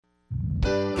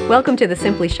Welcome to the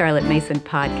Simply Charlotte Mason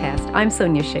podcast. I'm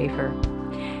Sonia Schaefer.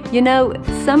 You know,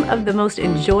 some of the most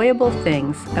enjoyable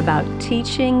things about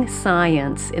teaching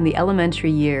science in the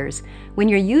elementary years when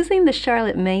you're using the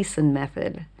Charlotte Mason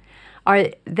method are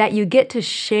that you get to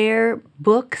share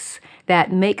books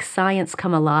that make science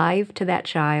come alive to that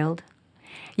child.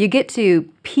 You get to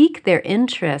pique their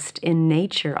interest in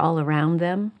nature all around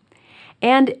them.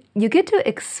 And you get to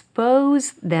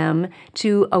expose them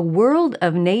to a world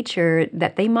of nature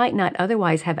that they might not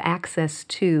otherwise have access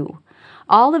to.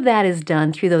 All of that is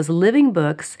done through those living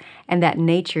books and that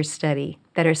nature study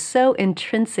that are so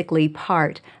intrinsically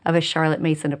part of a Charlotte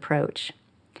Mason approach.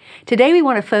 Today we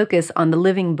want to focus on the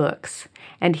living books,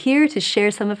 and here to share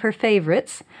some of her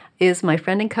favorites is my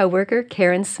friend and coworker,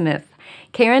 Karen Smith.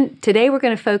 Karen, today we're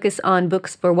going to focus on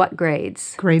books for what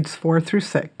grades? Grades 4 through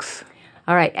 6.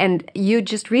 All right, and you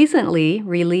just recently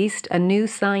released a new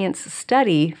science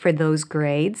study for those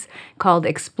grades called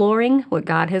Exploring What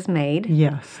God Has Made.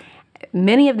 Yes.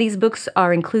 Many of these books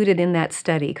are included in that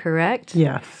study, correct?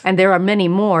 Yes. And there are many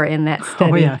more in that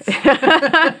study. Oh, yes.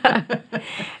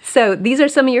 So these are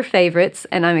some of your favorites,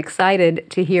 and I'm excited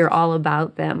to hear all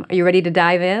about them. Are you ready to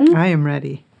dive in? I am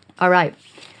ready. All right.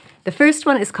 The first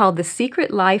one is called The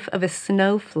Secret Life of a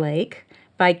Snowflake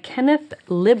by Kenneth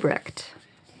Liebrecht.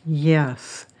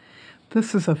 Yes.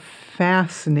 This is a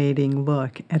fascinating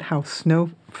look at how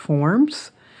snow forms,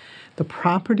 the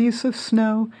properties of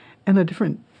snow, and the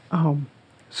different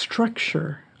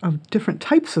structure of different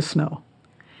types of snow.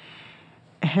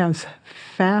 It has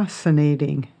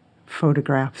fascinating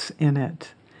photographs in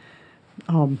it.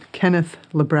 Kenneth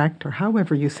Liebrecht, or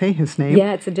however you say his name.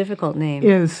 Yeah, it's a difficult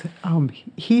name.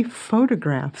 He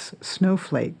photographs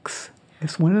snowflakes.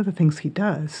 It's one of the things he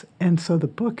does. And so the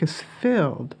book is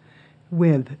filled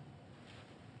with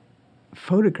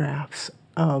photographs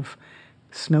of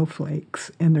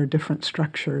snowflakes and their different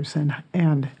structures,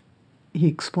 and he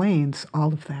explains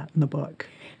all of that in the book.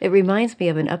 It reminds me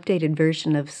of an updated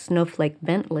version of Snowflake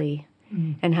Bentley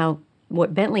and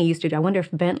what Bentley used to do. I wonder if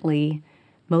Bentley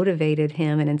motivated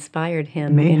him and inspired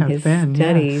him in his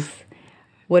studies. Yes.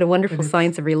 What a wonderful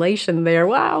science of relation there.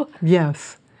 Wow.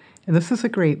 Yes. And this is a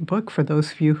great book for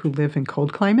those of you who live in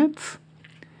cold climates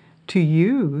to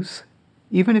use,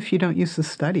 even if you don't use the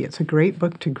study. It's a great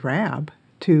book to grab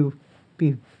to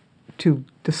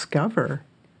discover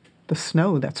the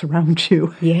snow that's around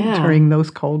you during those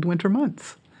cold winter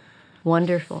months.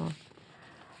 Wonderful.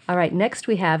 All right, next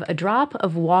we have A Drop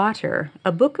of Water,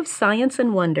 a book of science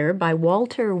and wonder by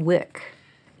Walter Wick.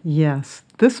 Yes,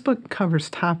 this book covers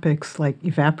topics like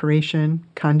evaporation,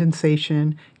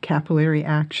 condensation, capillary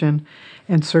action,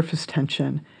 and surface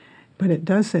tension, but it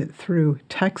does it through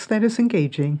text that is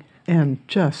engaging and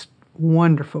just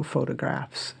wonderful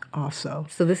photographs also.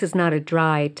 So this is not a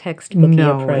dry textbooky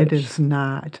approach. No, it is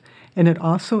not. And it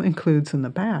also includes in the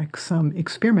back some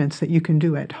experiments that you can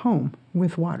do at home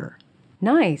with water.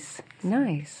 Nice,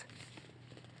 nice.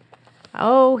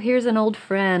 Oh, here's an old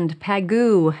friend,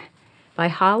 Pagoo, by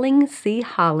Holling C.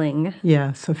 Holling.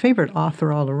 Yes, a favorite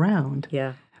author all around.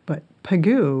 Yeah. But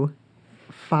Pagoo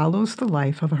follows the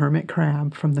life of a hermit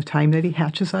crab from the time that he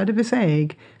hatches out of his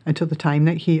egg until the time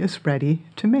that he is ready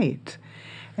to mate.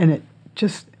 And it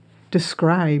just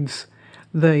describes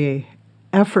the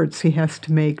efforts he has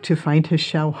to make to find his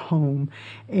shell home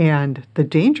and the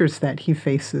dangers that he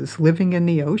faces living in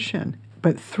the ocean.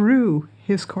 But through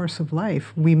his course of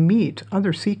life, we meet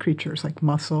other sea creatures like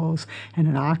mussels and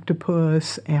an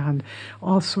octopus and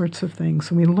all sorts of things.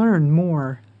 And we learn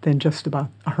more than just about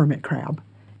a hermit crab.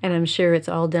 And I'm sure it's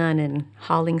all done in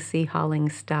Holling C. Holling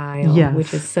style, yes,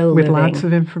 which is so with living. Lots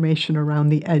of information around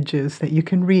the edges that you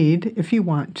can read if you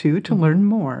want to learn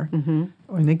more. Mm-hmm.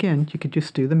 And again, you could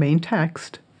just do the main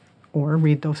text or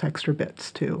read those extra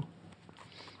bits too.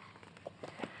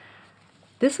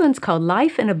 This one's called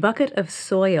Life in a Bucket of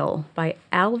Soil by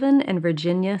Alvin and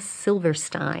Virginia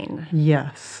Silverstein.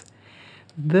 Yes.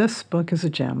 This book is a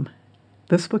gem.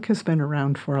 This book has been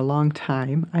around for a long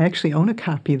time. I actually own a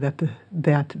copy that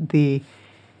the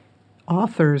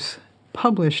authors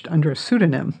published under a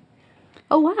pseudonym.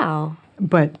 Oh, wow.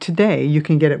 But today you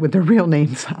can get it with their real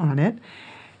names on it.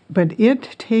 But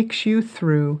it takes you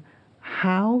through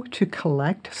how to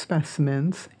collect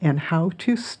specimens and how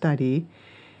to study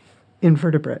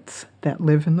invertebrates that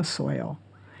live in the soil.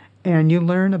 And you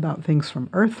learn about things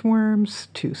from earthworms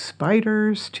to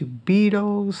spiders to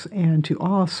beetles and to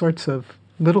all sorts of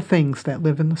little things that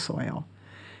live in the soil.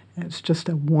 And it's just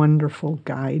a wonderful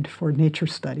guide for nature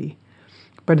study.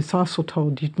 But it's also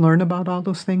told you learn about all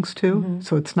those things too. Mm-hmm.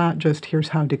 So it's not just here's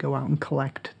how to go out and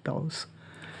collect those.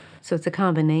 So it's a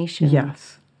combination.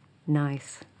 Yes.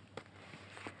 Nice.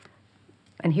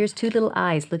 And here's two little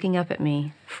eyes looking up at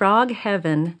me. Frog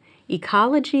Heaven,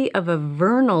 Ecology of a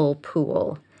Vernal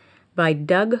Pool by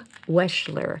Doug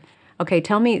Weschler. Okay,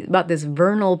 tell me about this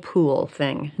vernal pool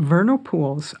thing. Vernal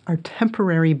pools are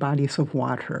temporary bodies of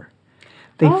water.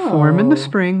 They form in the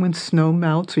spring when snow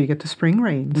melts, or you get the spring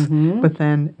rains. But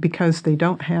then, because they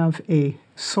don't have a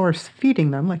source feeding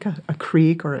them, like a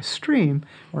creek or a stream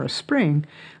or a spring,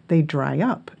 they dry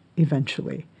up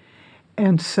eventually.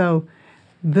 And so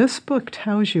this book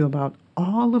tells you about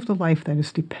all of the life that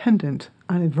is dependent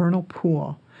on a vernal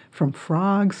pool, from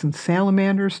frogs and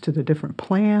salamanders to the different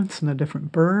plants and the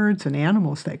different birds and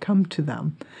animals that come to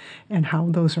them, and how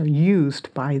those are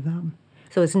used by them.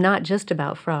 So it's not just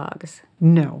about frogs.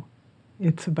 No,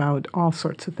 it's about all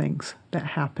sorts of things that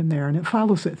happen there, and it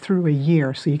follows it through a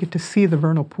year, so you get to see the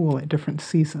vernal pool at different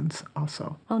seasons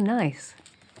also. Oh, nice.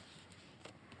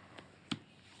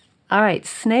 All right,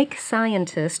 Snake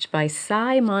Scientist by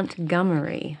Cy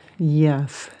Montgomery.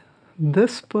 Yes,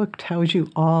 this book tells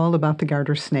you all about the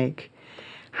garter snake,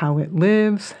 how it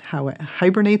lives, how it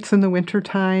hibernates in the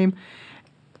wintertime,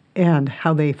 and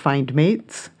how they find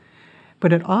mates.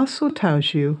 But it also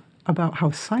tells you about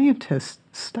how scientists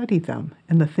study them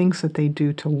and the things that they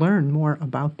do to learn more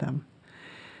about them.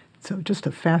 So just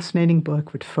a fascinating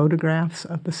book with photographs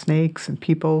of the snakes and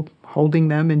people holding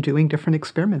them and doing different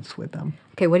experiments with them.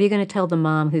 Okay, what are you going to tell the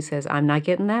mom who says, I'm not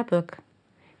getting that book?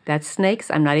 That's snakes.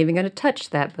 I'm not even going to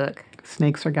touch that book.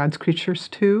 Snakes are God's creatures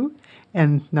too,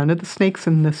 and none of the snakes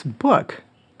in this book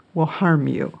will harm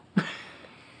you.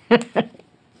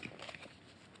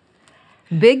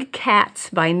 Big Cats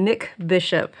by Nick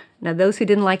Bishop. Now, those who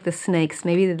didn't like the snakes,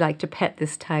 maybe they'd like to pet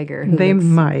this tiger. They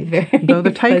might, though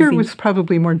the tiger fuzzy. was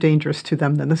probably more dangerous to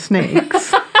them than the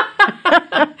snakes.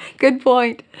 Good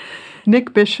point.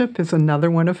 Nick Bishop is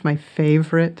another one of my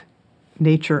favorite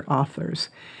nature authors.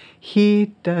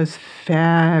 He does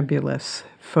fabulous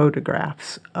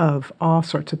photographs of all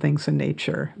sorts of things in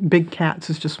nature. Big Cats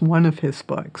is just one of his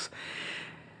books.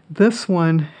 This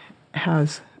one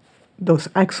has those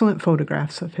excellent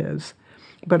photographs of his,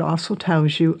 but also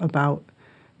tells you about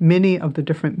many of the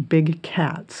different big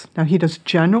cats. Now, he does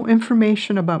general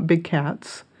information about big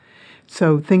cats,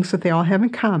 so things that they all have in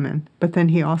common, but then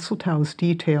he also tells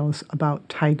details about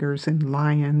tigers and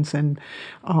lions and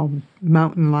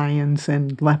mountain lions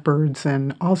and leopards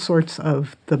and all sorts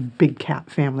of the big cat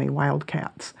family, wild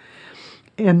cats.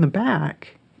 In the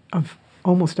back of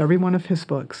almost every one of his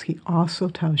books, he also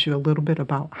tells you a little bit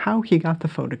about how he got the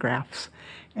photographs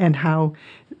and how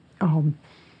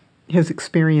his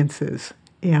experiences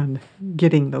in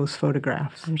getting those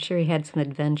photographs. I'm sure he had some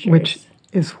adventures. Which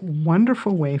is a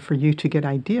wonderful way for you to get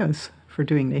ideas for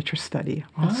doing nature study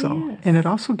also. Oh, yes. And it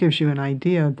also gives you an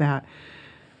idea that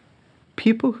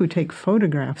people who take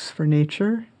photographs for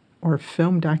nature or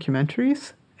film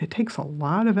documentaries, it takes a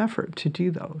lot of effort to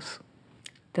do those.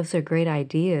 Those are great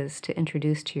ideas to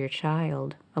introduce to your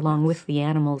child, along with the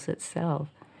animals itself.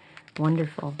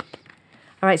 Wonderful.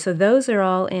 All right, so those are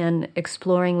all in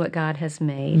Exploring What God Has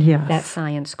Made, Yes. that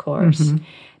science course.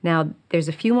 Now, there's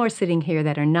a few more sitting here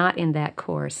that are not in that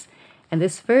course. And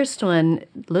this first one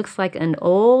looks like an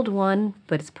old one,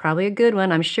 but it's probably a good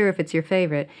one, I'm sure, if it's your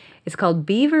favorite. It's called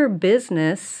Beaver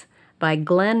Business by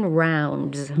Glenn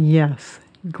Rounds. Yes,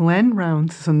 Glenn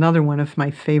Rounds is another one of my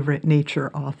favorite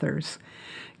nature authors.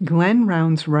 Glenn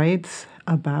Rounds writes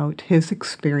about his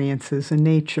experiences in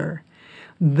nature.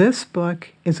 This book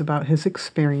is about his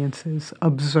experiences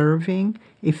observing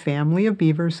a family of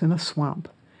beavers in a swamp.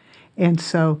 And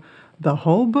so the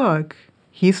whole book,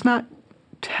 he's not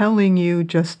telling you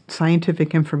just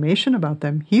scientific information about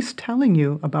them. He's telling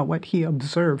you about what he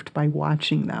observed by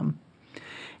watching them.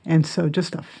 And so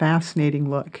just a fascinating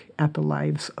look at the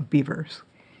lives of beavers.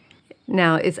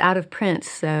 Now, it's out of print,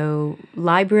 so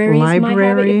libraries might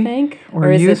have it, you think?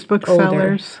 Or is used it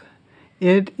booksellers.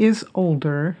 It is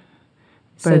older,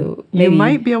 but So you maybe-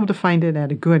 might be able to find it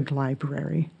at a good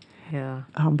library, Yeah.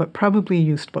 but probably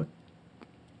used Okay.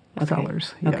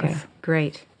 booksellers. Okay, Yes.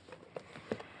 great.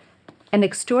 An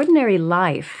Extraordinary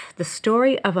Life, The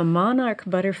Story of a Monarch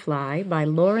Butterfly by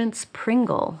Lawrence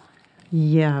Pringle.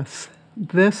 Yes,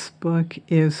 this book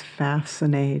is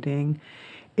fascinating.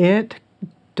 It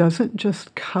doesn't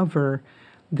just cover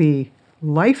the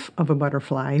life of a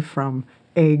butterfly from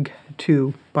egg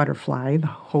to butterfly, the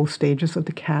whole stages of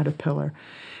the caterpillar,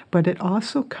 but it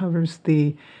also covers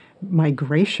the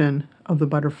migration of the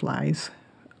butterflies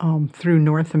through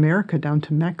North America down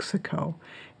to Mexico,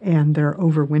 and they're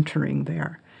overwintering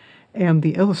there. And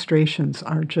the illustrations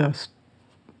are just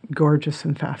gorgeous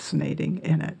and fascinating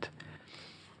in it.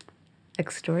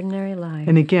 Extraordinary Life.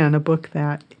 And again, a book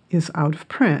that is out of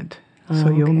print. So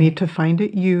you'll need to find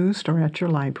it used or at your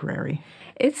library.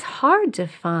 It's hard to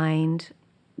find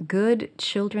good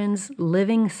children's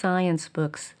living science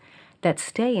books that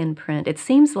stay in print. It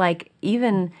seems like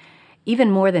even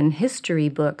more than history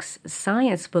books,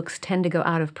 science books tend to go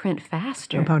out of print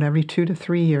faster. About every 2 to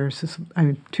 3 years.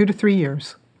 2 to 3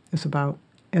 years is about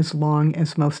as long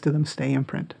as most of them stay in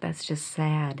print. That's just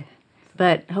sad.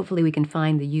 But hopefully we can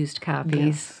find the used copies.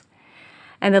 Yes.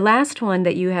 And the last one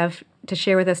that you have to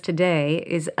share with us today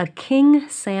is A King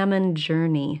Salmon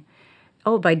Journey.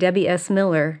 Oh, by Debbie S.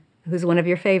 Miller, who's one of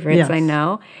your favorites, Yes. I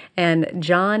know, and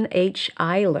John H.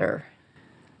 Eiler.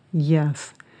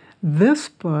 Yes. This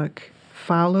book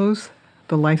follows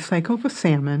the life cycle of a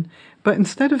salmon, but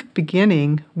instead of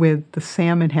beginning with the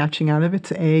salmon hatching out of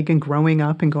its egg and growing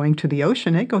up and going to the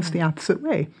ocean, it goes the opposite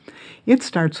way. It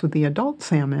starts with the adult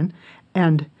salmon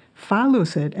and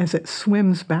follows it as it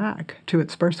swims back to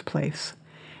its birthplace.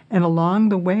 And along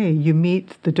the way, you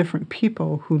meet the different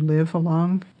people who live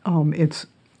along its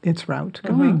route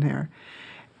going there.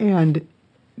 And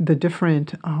the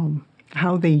different,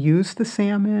 how they use the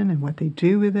salmon and what they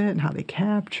do with it and how they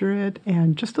capture it,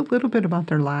 and just a little bit about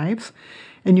their lives.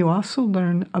 And you also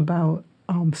learn about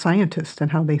scientists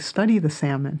and how they study the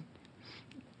salmon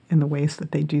and the ways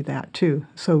that they do that too.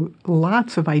 So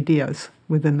lots of ideas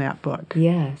within that book.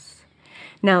 Yes.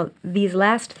 Now, these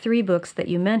last 3 books that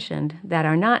you mentioned that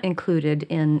are not included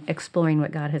in Exploring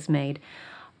What God Has Made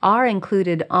are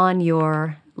included on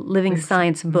your Living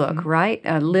Science book, right?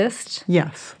 A list?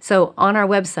 Yes. So on our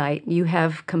website, you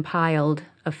have compiled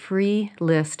a free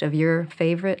list of your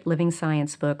favorite Living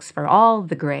Science books for all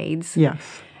the grades.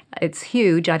 Yes. It's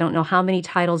huge. I don't know how many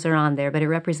titles are on there, but it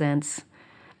represents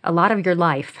a lot of your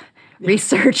life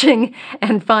researching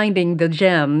and finding the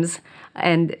gems.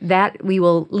 And that we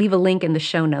will leave a link in the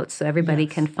show notes so everybody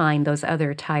can find those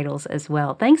other titles as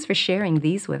well. Thanks for sharing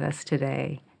these with us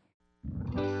today.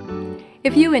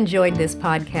 If you enjoyed this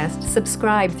podcast,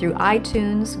 subscribe through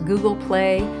iTunes, Google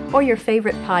Play, or your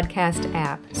favorite podcast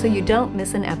app so you don't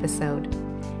miss an episode.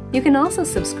 You can also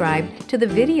subscribe to the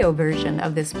video version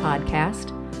of this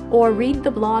podcast or read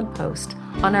the blog post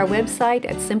on our website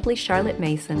at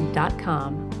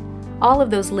simplycharlottemason.com. All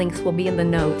of those links will be in the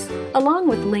notes, along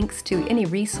with links to any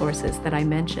resources that I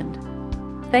mentioned.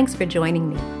 Thanks for joining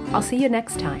me. I'll see you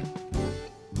next time.